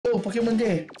Pokemon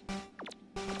Day.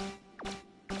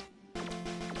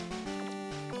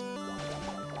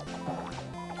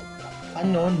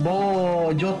 Unknown.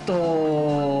 Bo,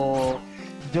 Johto.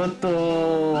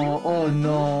 Johto. Oh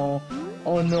no.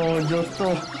 Oh no,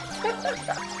 Johto.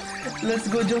 Let's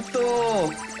go,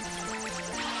 Johto.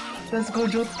 Let's go,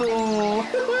 Johto.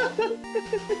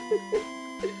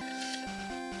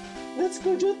 Let's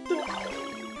go, Johto.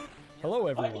 Hello,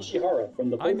 everyone. I'm Ishihara from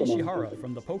the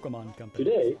Pokemon Company.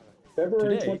 Today,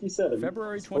 February 27th,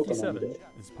 February 27th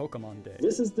is Pokemon Day.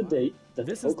 This is the date that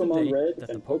the Pokemon Red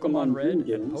and Pokemon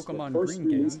Green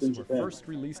games were first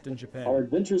released in Japan. Our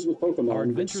adventures with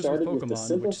Pokemon, which started with the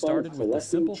simple fun of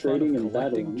collecting, trading, and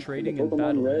battling in the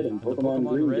Pokemon Red and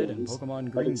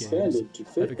Pokemon Green games,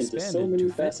 have expanded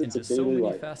to fit into so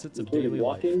many facets of daily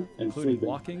life, including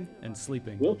walking and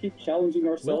sleeping. We'll keep challenging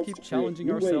ourselves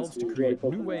to create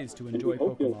new ways to enjoy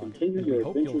Pokemon, and we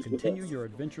hope you'll continue your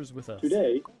adventures with us.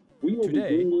 Today, we will be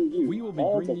bringing you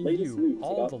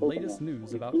all the latest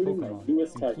news about Pokemon,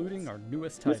 including our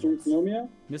newest titles.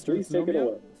 Mr.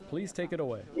 Utsunomiya, please take it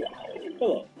away.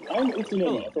 Hello, I'm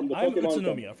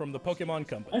Utsunomiya from the Pokemon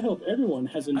Company. I hope everyone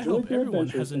has enjoyed their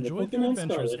adventures in the Pokemon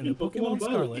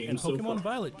Scarlet and Pokemon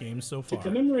Violet games so far. To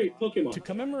commemorate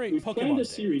Pokemon, we've planned a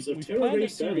series of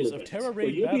Terra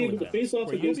Raid battle events,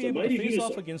 where you'll be able to face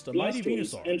off against a mighty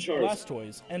Venusaur,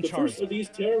 Blastoise, and Charizard. The first of these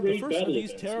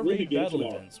Terra Raid battle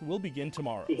events will begin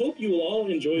tomorrow. We hope you will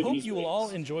all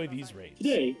enjoy these raids.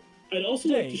 Today, I'd also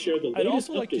like to share the latest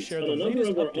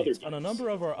updates on a number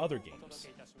of our other games.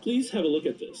 Please have a look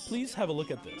at this.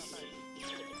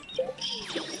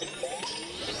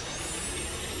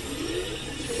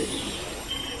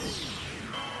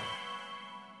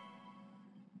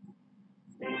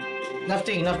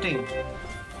 Nothing,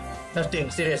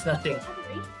 serious, nothing.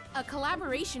 A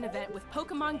collaboration event with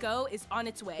Pokemon Go is on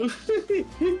its way.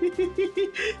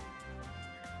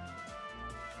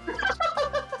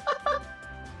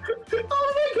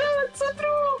 Oh my god, so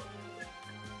true!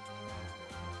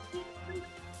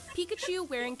 Pikachu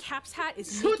wearing Cap's hat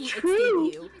is So making true.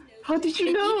 its debut. How did you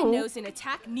It know? even knows an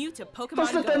attack new to Pokemon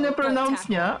Basta Go. na-pronounce Volt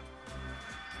niya.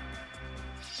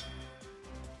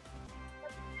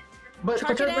 But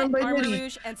Charcadet, non-binary.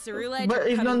 Armarouge, and Ceruledge But are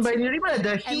if coming non-binary too. pala,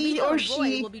 the And he Rico or and Roy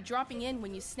she. will be dropping in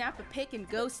when you snap a pick and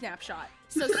go snapshot.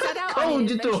 So set out Oh, on an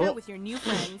dito. adventure with your new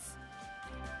friends.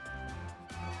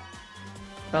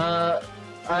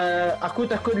 Ako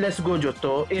takot Let's Go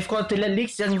Johto. If ko tila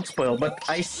leaks yan spoil, but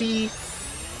I see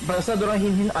basta dorang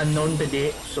hinhin unknown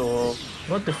today. So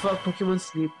what the fuck, Pokemon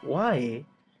Sleep? Why?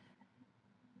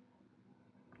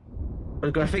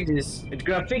 But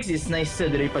graphics is nicer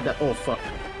daripada oh fuck.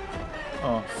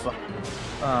 Oh fuck.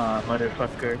 Ah,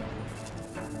 motherfucker.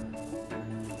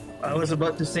 I was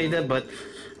about to say that, but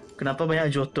kenapa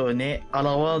banyak Johto ni?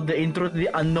 Alawal the intro to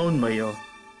the unknown ba yo?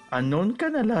 Unknown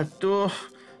ka na lah to.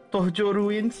 Tohjo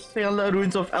Ruins, yang lah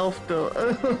Ruins of Elf to.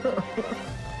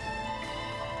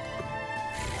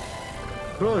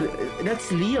 Bro,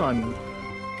 that's Leon.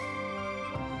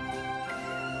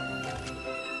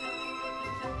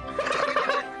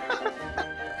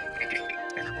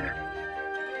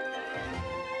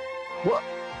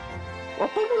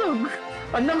 Apa mo lang?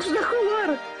 Anang sudah keluar.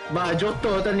 Ba,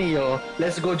 Johto tani yo.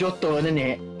 Let's go Johto na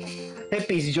ni.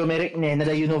 Happy si Jomeric ne,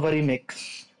 nada Unova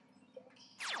Remix.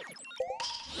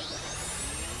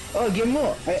 Oh, game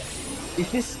mo.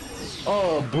 Is this...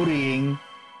 Oh, boring.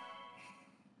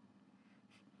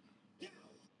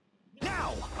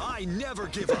 Now, I never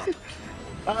give up.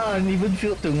 Even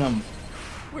feel tungam.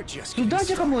 We're just Sudah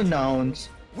aja kamu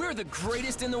announce. We're the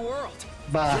greatest in the world.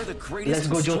 Ba, We're the greatest let's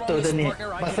go and Johto strongest tani.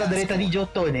 partner I Basta can dari ask tadi for.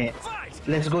 Johto ni. Fight!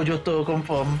 Let's go Johto,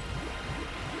 confirm.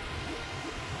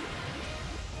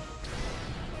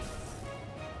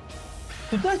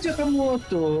 Sudah aja kamu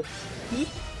to.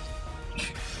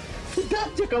 Sudah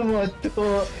aja kamu to.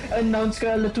 Announce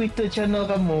ka sa Twitter channel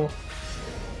kamu.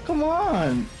 Come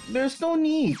on. There's no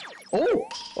need. Oh,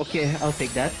 okay, I'll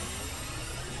take that.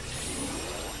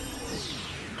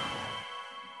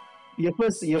 Your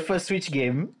first Switch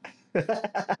game.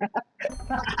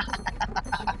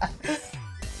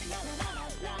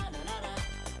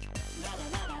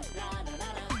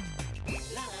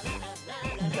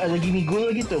 Ada Gimme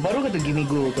Ghoul gitu. Baru kata Gimme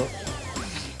Ghoul tuh.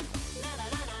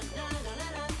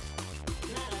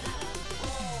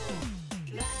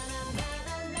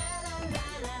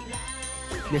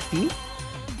 Destiny?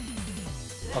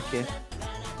 Okay.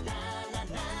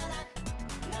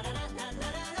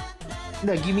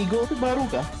 Nah, Gimme Ghoul tuh baru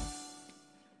kah?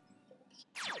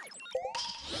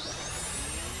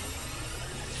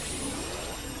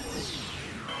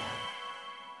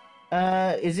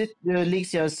 Is it the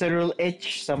leaks yang Cyril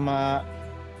H sama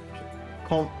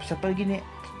Siapa lagi ni?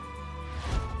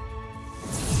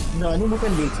 No, ini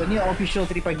bukan leaks. Ini official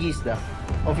Tripagis dah.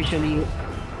 Officially.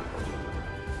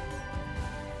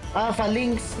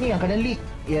 Phalanx ni yang kena leak.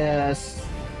 Yes.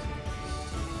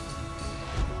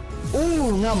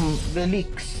 Ngam the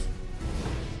leaks.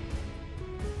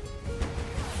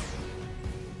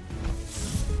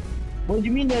 What do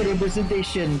you mean the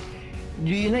representation?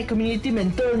 The Unite community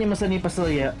mental ni masa ni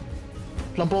pasal ya.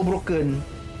 Terlampau broken.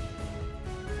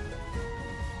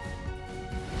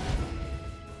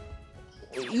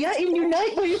 Yeah, in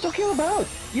Unite, what are you talking about?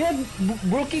 Yeah,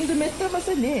 breaking the meta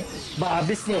masa ni.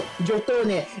 Habis ni, Johto,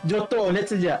 lihat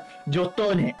saja.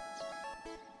 Johto ni.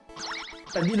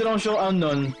 Tadi dorang show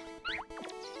unknown.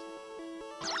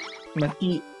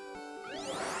 Mati.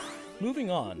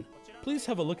 Moving on, please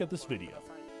have a look at this video.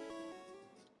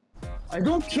 I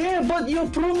don't care about your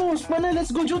promos, mana,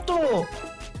 let's go Johto.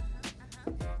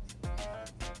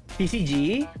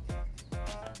 TCG.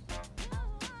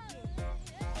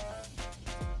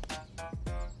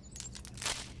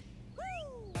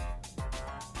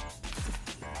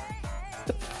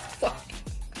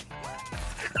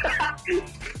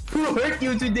 Who hurt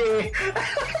you today?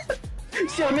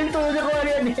 Siya mentor na ko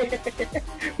yan eh.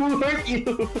 Who hurt you?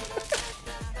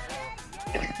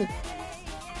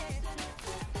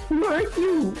 Who hurt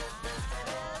you?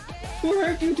 Who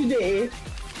hurt you today?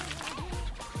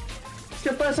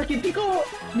 Siya pa sakit ko.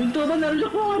 Mentor na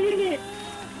naroon ko yan eh.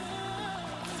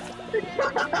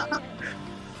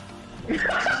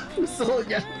 Gusto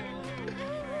niya.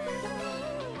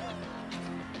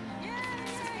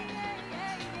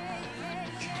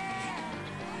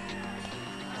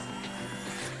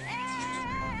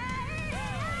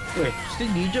 Wait, still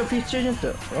ninja feature niya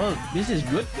to. Oh, this is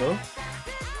good though.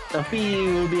 Tapi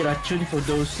will be racun for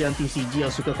those yang TCG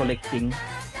yang suka collecting.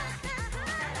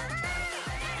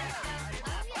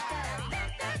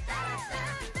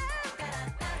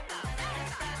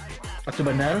 Atau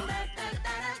benar?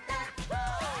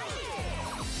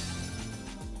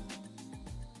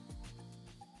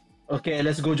 Okay,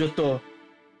 let's go Johto.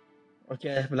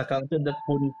 Okay, belakang tu ada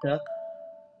Ponyta.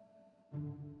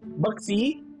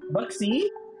 Baxi?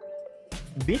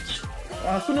 Bitch?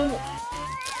 Aku nak...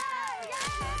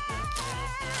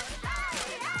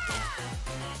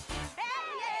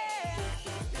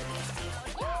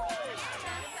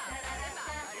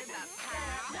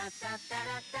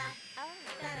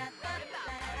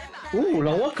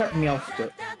 lawa cut me off tu.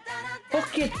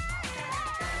 Pocket.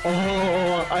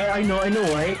 Oh, I know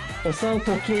right? Pasal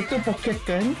pocket tu pocket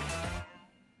kan?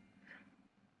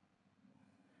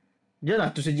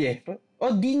 Jangan tu saja.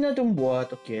 Oh, Dina tu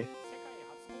buat, okay.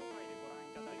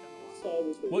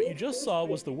 What you just saw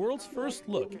was the world's first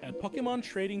look at Pokemon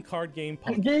trading card game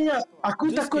Pocket. Yeah, aku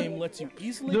This takut. game lets you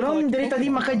easily Dorang collect dari tadi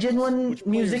Pokemon makan Gen 1 which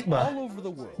music players bah. all over the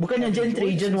world Bukan yang have Gen 3,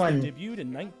 enjoyed Gen since they 1. debuted in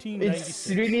 1996, It's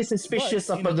really suspicious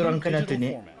but in apa a dorang new kena tu digital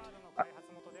ni. format.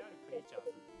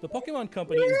 The Pokemon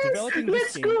Company is developing this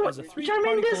let's game go. as a three-party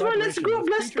Charmander's one, collaboration let's go, with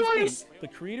Blast Creatures Toys. Inc.,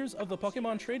 the creators of the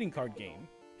Pokemon trading card game,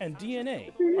 and DNA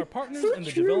are partners So in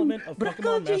the true. development of Bakal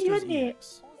Pokemon Masters yun eh.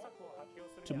 EX.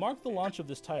 To mark the launch of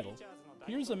this title,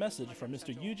 here's a message from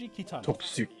Mr. Yuji Kitano,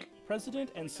 Toxic.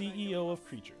 President and CEO of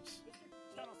Creatures.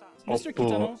 Mr. Oppo.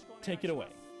 Kitano, take it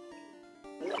away.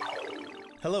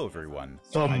 Hello everyone,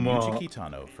 Sama. I'm Yuji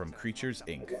Kitano from Creatures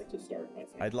Inc.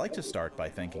 I'd like to start by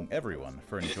thanking everyone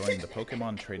for enjoying the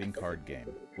Pokemon trading card game.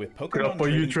 With Pokemon Kenapa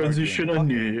you Trading Card transition Game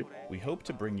ni? Pocket, we hope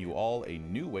to bring you all a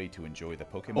new way to enjoy the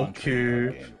Pokemon Okay.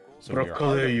 trading card game. So we are hard at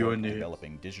Brakala work yun eh.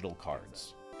 developing digital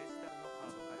cards.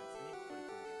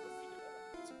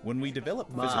 When we develop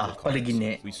physical paling gini.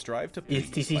 cards, we strive to Is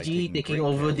please by TCG taking taking great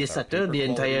over care this with our the paper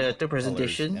entire quality,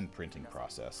 presentation? colors, and printing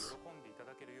process.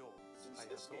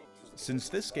 Since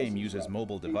this game uses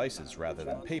mobile devices rather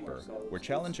than paper, we're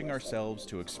challenging ourselves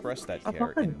to express that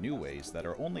care in new ways that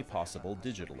are only possible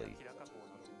digitally.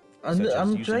 such as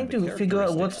I'm using trying the to figure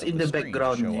out characteristics what's of in the screen to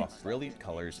background show ni. off brilliant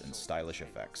colors and stylish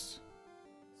effects.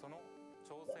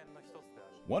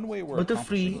 One way we're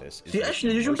Butterfree. accomplishing this is Si with Ash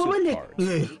na jumpa immersive balik.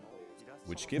 cards,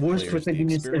 which give Worst players the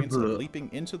protagonist experience ever. of leaping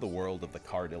into the world of the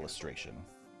card illustration.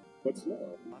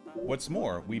 What's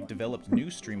more, we've developed new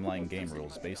streamlined game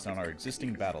rules based on our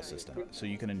existing battle system, so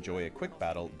you can enjoy a quick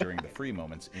battle during the free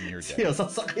moments in your day. Siya,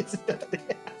 sasakit siya.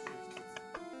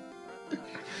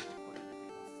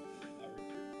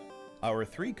 Our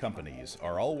three companies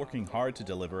are all working hard to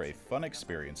deliver a fun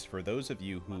experience for those of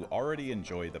you who already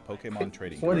enjoy the Pokemon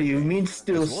trading What do card you game, mean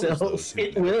still as well as those sells? who've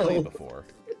It never played will. before.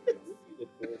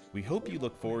 We hope you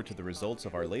look forward to the results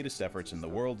of our latest efforts in the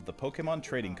world of the Pokemon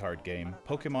trading card game,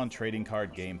 Pokemon Trading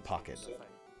Card Game Pocket.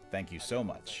 Thank you so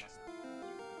much.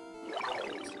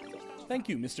 Thank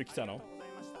you, Mr. Kitano.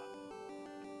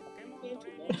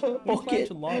 Pocket.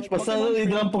 to launch Pasal Pokemon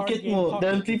dalam Trading pocket Card Game mo, Pocket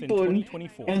dalam within tipon.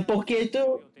 2024. And pocket itu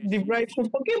derived from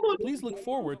Pokemon. Please look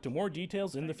forward to more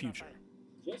details in the future.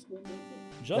 Just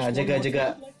Nah, one jaga, more jaga.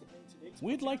 thing.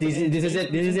 We'd like to This end is today's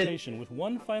it, this is it. presentation with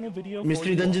one final video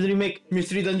Mystery for you all. Dungeon Remake.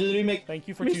 Mystery Dungeon Remake. Thank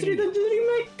you for Mystery tuning in. Dungeon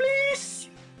Remake, please!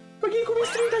 Bagi ko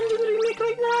Mystery Dungeon Remake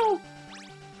right now!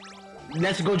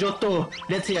 Let's go, Johto.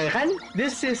 Let's see, kan?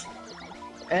 This is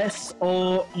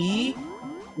SOEYOCU.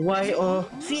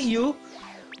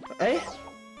 Eh?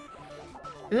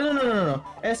 No.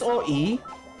 SOE.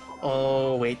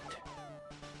 Oh, wait.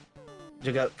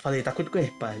 Juga, pala takut ko eh.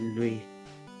 Paloy.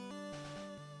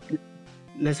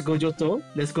 Let's go, Johto.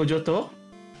 Let's go, Johto.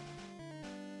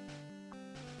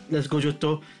 Let's go,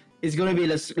 Johto. It's gonna be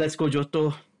let's go,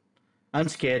 Johto. I'm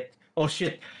scared. Oh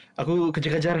shit. Aku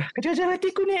kejar-kejar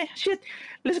hatiku ni. Shit.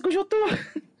 Let's go, Johto.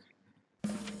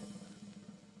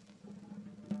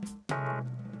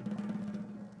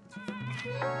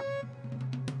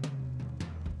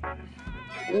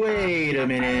 Wait a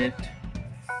minute.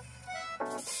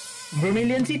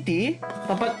 Vermilion City?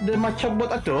 Tempat the macam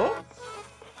bot ato?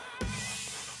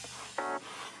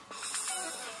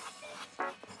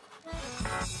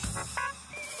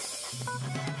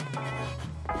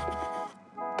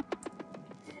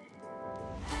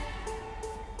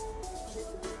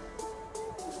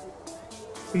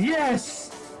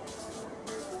 Yes!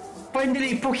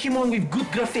 Finally, Pokemon with good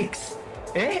graphics.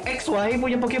 Eh? XY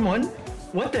punya Pokemon?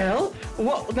 What the hell?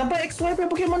 Kenapa XY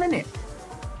punya Pokemon ni?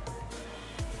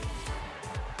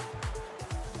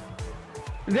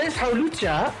 There's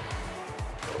Hawlucha.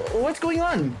 What's going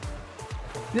on?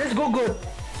 Let's go good.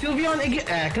 Sylveon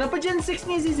again. Kenapa Gen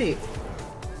 6 ni Zizi?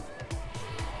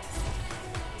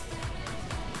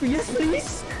 Yes,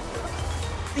 please.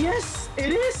 Yes,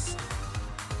 it is.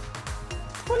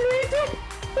 Ano ito?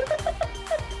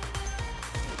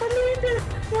 Ano ito?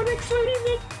 One XY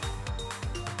remake.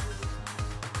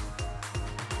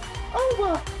 Oh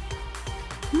ba?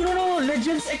 No,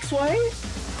 Legends XY?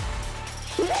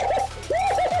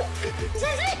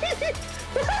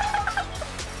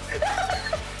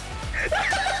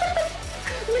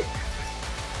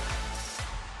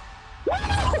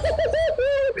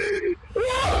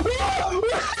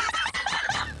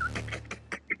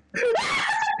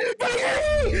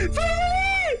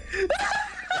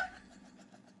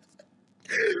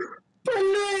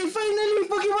 Finally,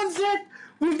 Pokemon Z!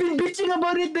 We've been bitching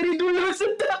about it dari dulu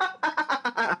sudah.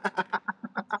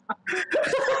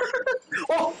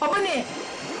 Oh, apa ni?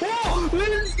 Oh,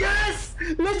 yes!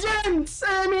 Legends!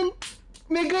 I mean,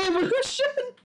 Mega Evolution!